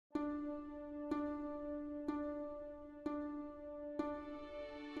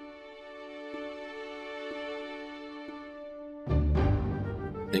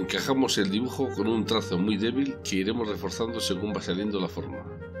Encajamos el dibujo con un trazo muy débil que iremos reforzando según va saliendo la forma.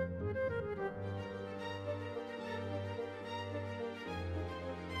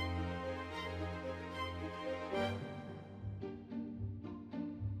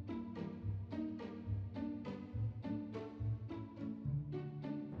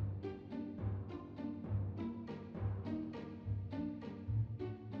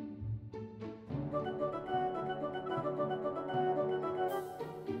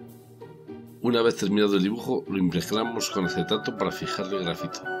 Una vez terminado el dibujo, lo impregnamos con acetato para fijarle el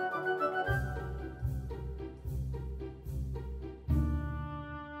grafito.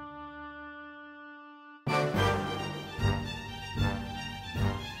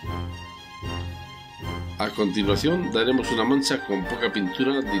 A continuación daremos una mancha con poca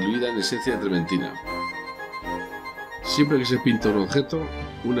pintura diluida en esencia de trementina. Siempre que se pinta un objeto,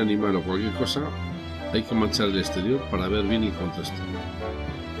 un animal o cualquier cosa, hay que manchar el exterior para ver bien el contraste.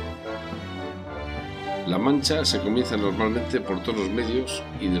 La mancha se comienza normalmente por tonos medios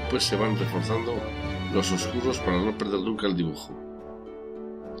y después se van reforzando los oscuros para no perder nunca el dibujo.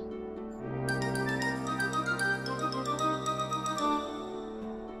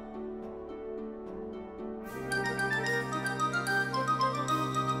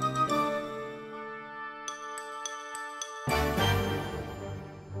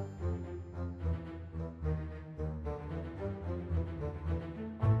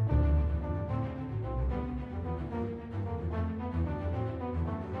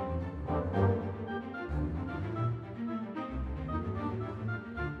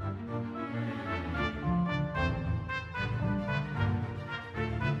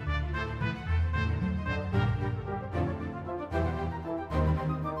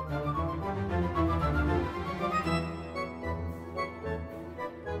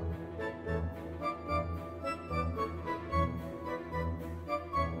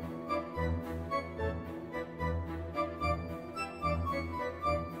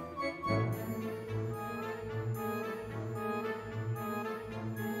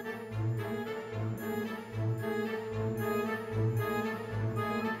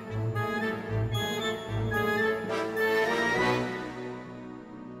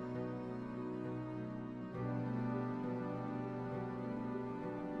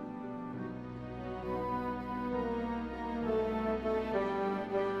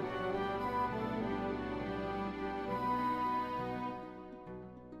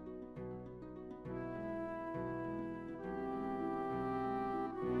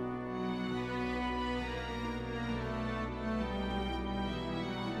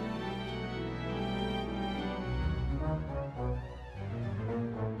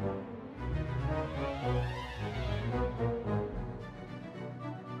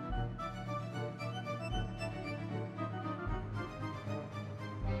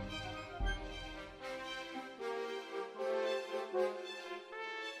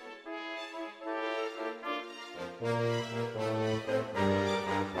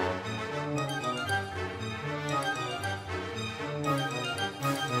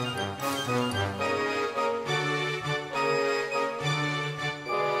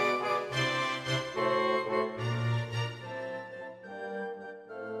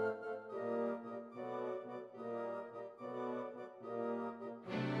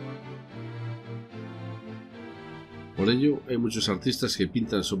 Por ello, hay muchos artistas que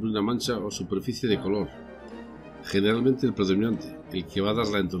pintan sobre una mancha o superficie de color, generalmente el predominante, el que va a dar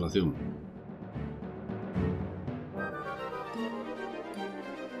la entonación.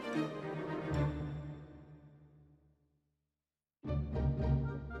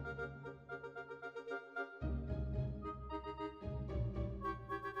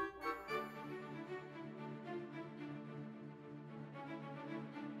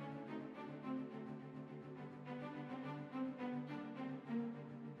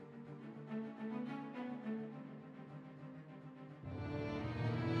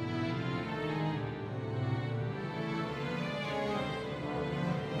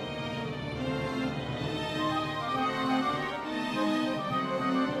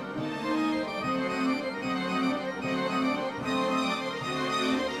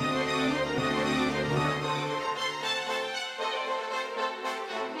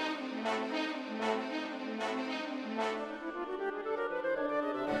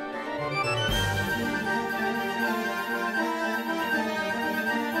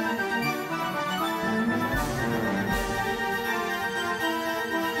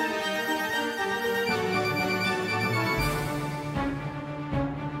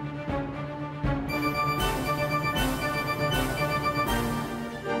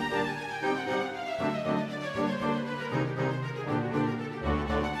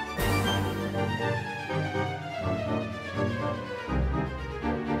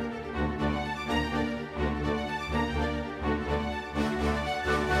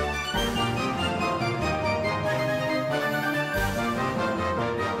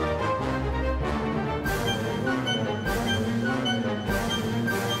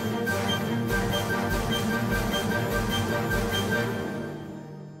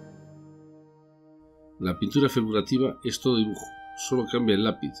 La pintura figurativa es todo dibujo, solo cambia el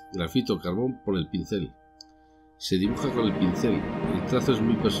lápiz, grafito o carbón por el pincel. Se dibuja con el pincel, el trazo es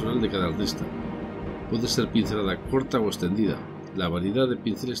muy personal de cada artista. Puede ser pincelada corta o extendida. La variedad de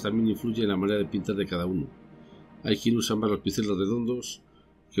pinceles también influye en la manera de pintar de cada uno. Hay quien usa más los pinceles redondos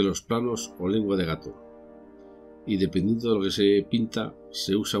que los planos o lengua de gato. Y dependiendo de lo que se pinta,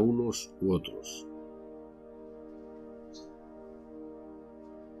 se usa unos u otros.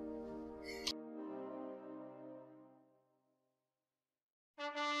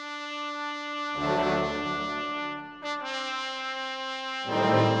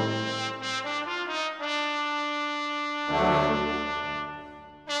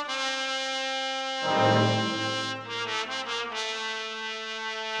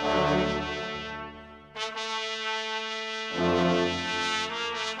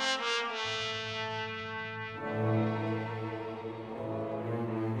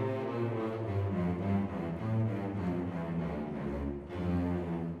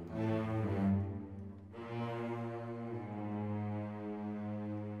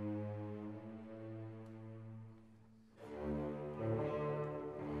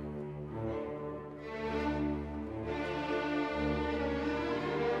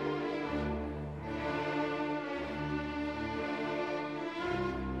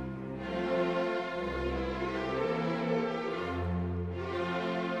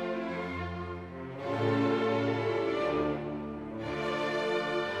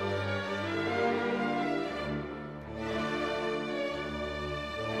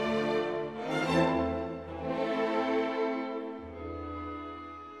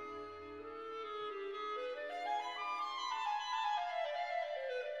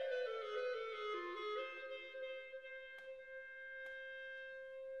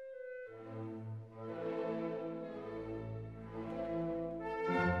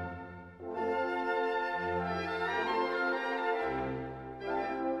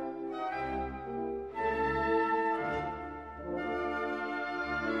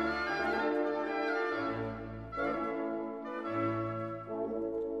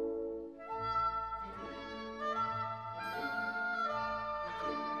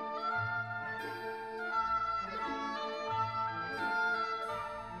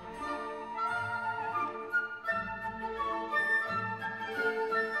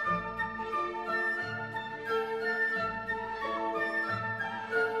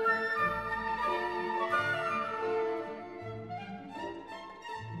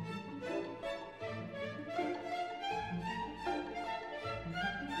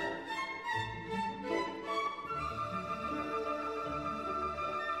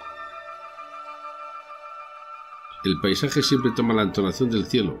 El paisaje siempre toma la entonación del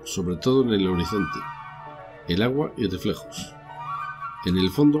cielo, sobre todo en el horizonte, el agua y reflejos. En el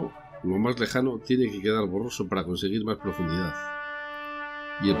fondo, lo más lejano tiene que quedar borroso para conseguir más profundidad,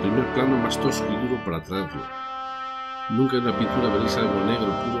 y el primer plano más tosco y duro para atraerlo. Nunca en una pintura veréis algo negro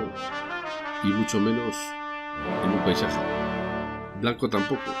puro, y mucho menos en un paisaje. Blanco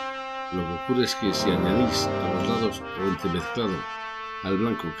tampoco. Lo que ocurre es que si añadís a los lados o entremezclado al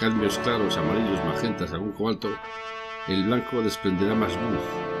blanco cambios claros, amarillos, magentas, algún cobalto, el blanco desprenderá más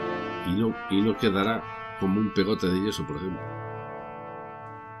luz y no quedará como un pegote de yeso, por ejemplo.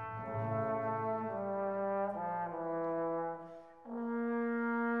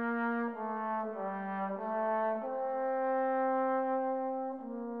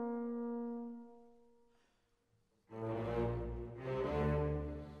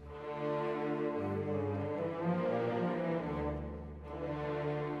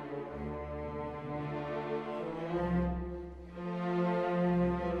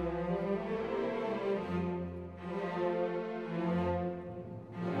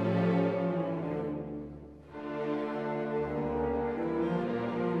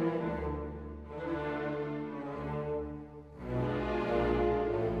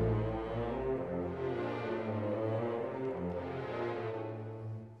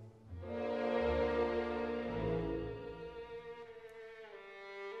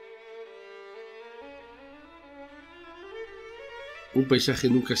 Un paisaje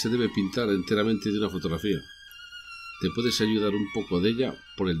nunca se debe pintar enteramente de una fotografía. Te puedes ayudar un poco de ella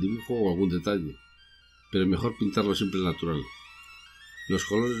por el dibujo o algún detalle, pero mejor pintarlo siempre natural. Los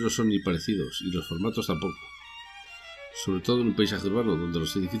colores no son ni parecidos y los formatos tampoco. Sobre todo en un paisaje urbano donde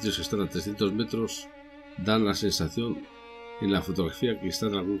los edificios están a 300 metros, dan la sensación en la fotografía que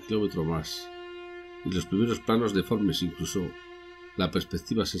están a algún kilómetro más, y los primeros planos deformes, incluso la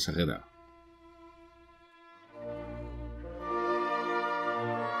perspectiva se exagera.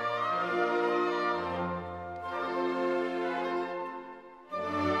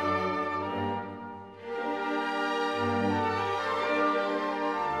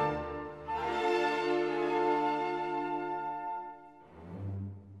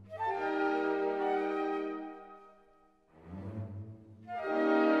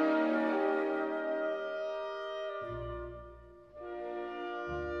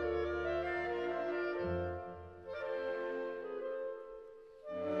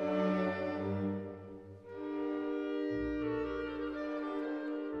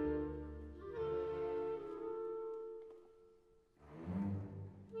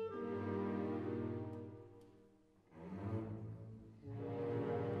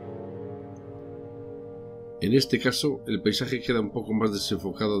 En este caso, el paisaje queda un poco más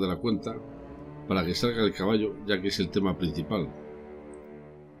desenfocado de la cuenta para que salga el caballo, ya que es el tema principal.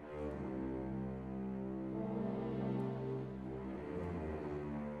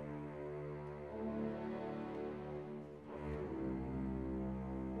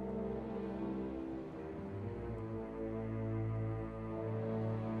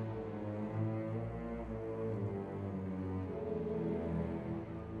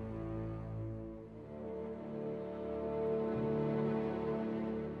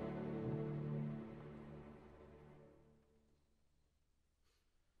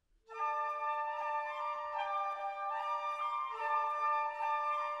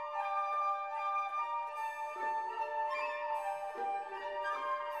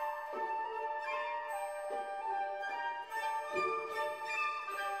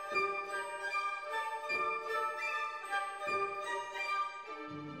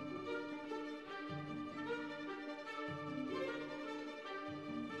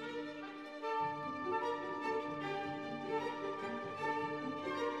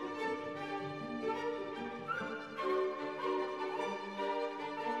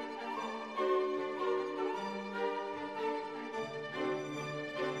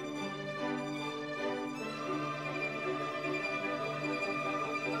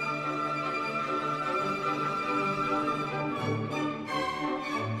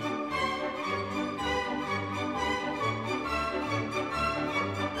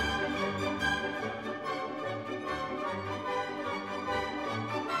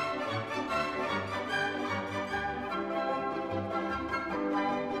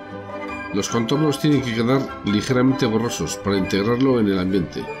 Los contornos tienen que quedar ligeramente borrosos para integrarlo en el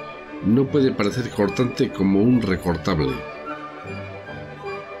ambiente. No puede parecer cortante como un recortable.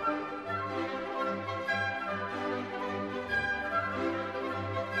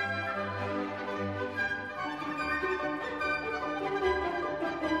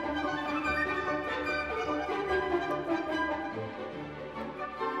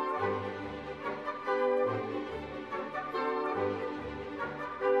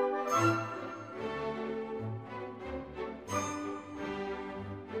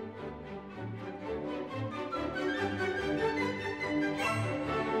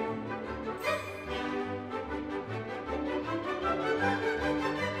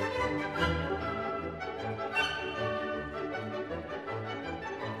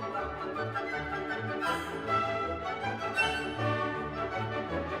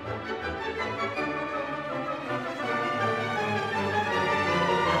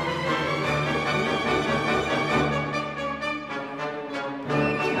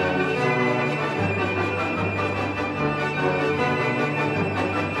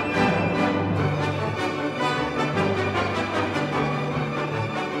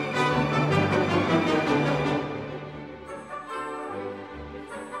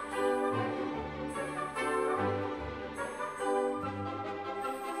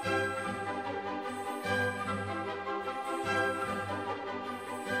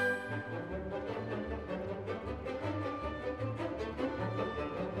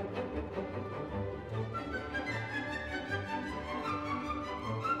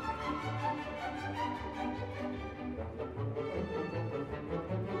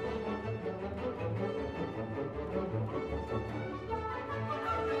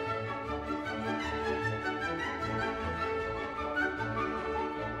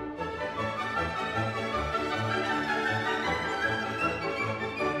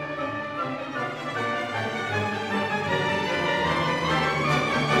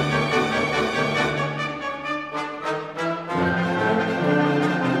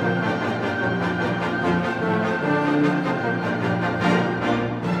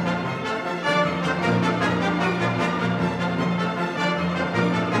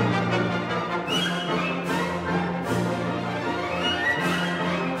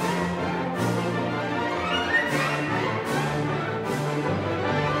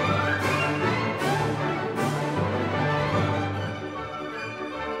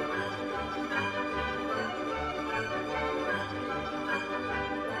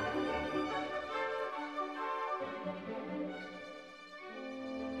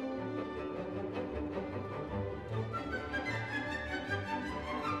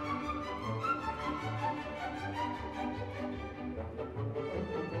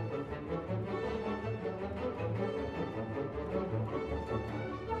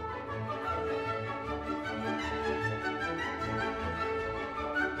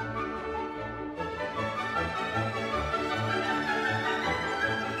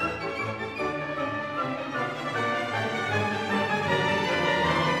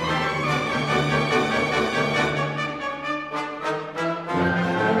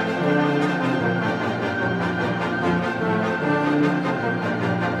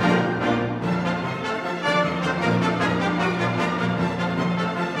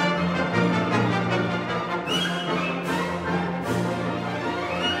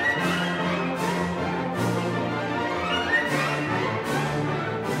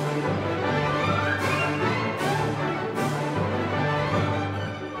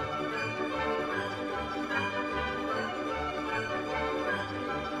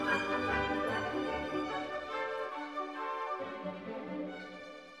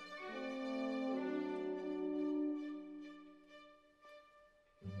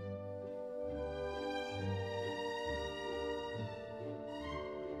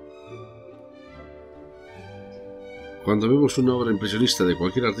 Cuando vemos una obra impresionista de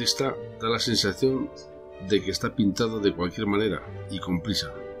cualquier artista, da la sensación de que está pintado de cualquier manera y con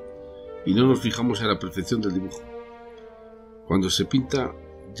prisa, y no nos fijamos en la perfección del dibujo. Cuando se pinta,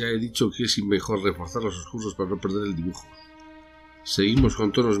 ya he dicho que es mejor reforzar los oscuros para no perder el dibujo. Seguimos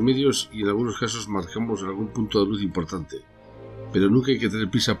con tonos medios y en algunos casos marcamos algún punto de luz importante, pero nunca hay que tener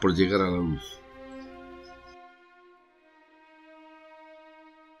prisa por llegar a la luz.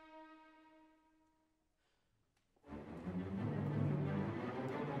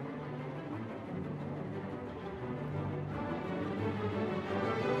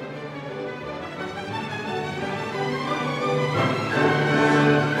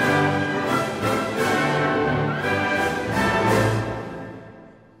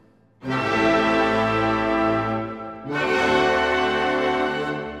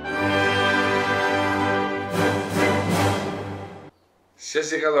 Si has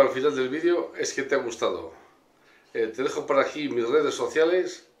llegado al final del vídeo es que te ha gustado. Te dejo por aquí mis redes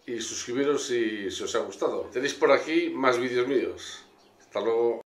sociales y suscribiros si os ha gustado. Tenéis por aquí más vídeos míos. Hasta luego.